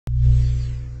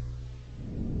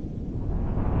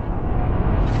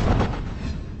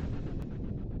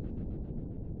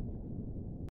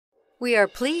We are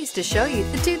pleased to show you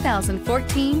the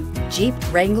 2014 Jeep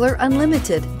Wrangler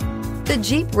Unlimited. The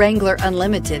Jeep Wrangler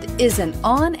Unlimited is an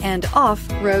on- and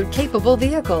off-road capable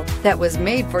vehicle that was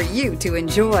made for you to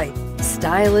enjoy.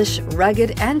 Stylish,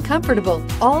 rugged, and comfortable,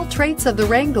 all traits of the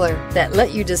Wrangler that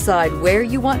let you decide where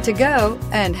you want to go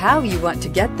and how you want to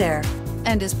get there,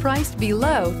 and is priced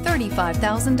below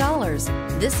 $35,000.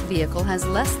 This vehicle has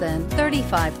less than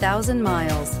 35,000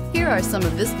 miles. Here are some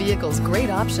of this vehicle's great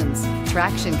options: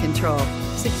 traction control,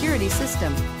 security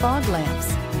system, fog lamps,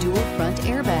 dual front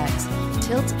airbags,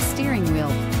 tilt steering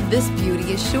wheel. This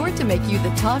beauty is sure to make you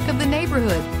the talk of the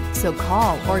neighborhood. So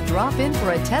call or drop in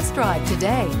for a test drive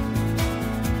today.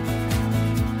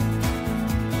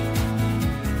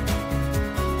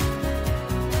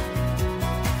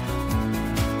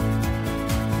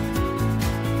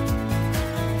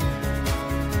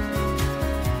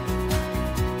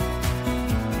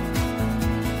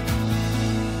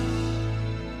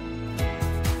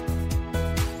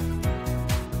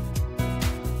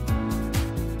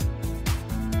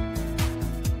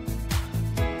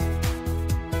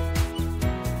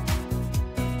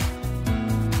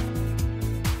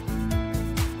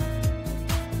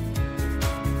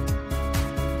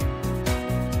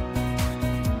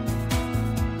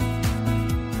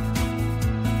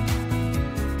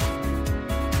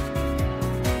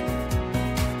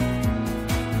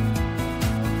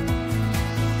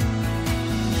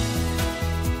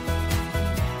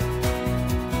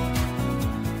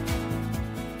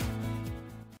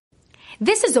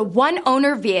 This is a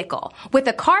one-owner vehicle with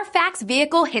a Carfax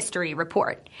Vehicle History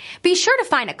Report. Be sure to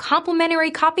find a complimentary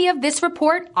copy of this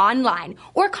report online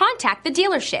or contact the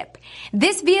dealership.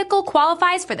 This vehicle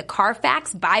qualifies for the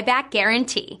Carfax Buyback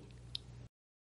Guarantee.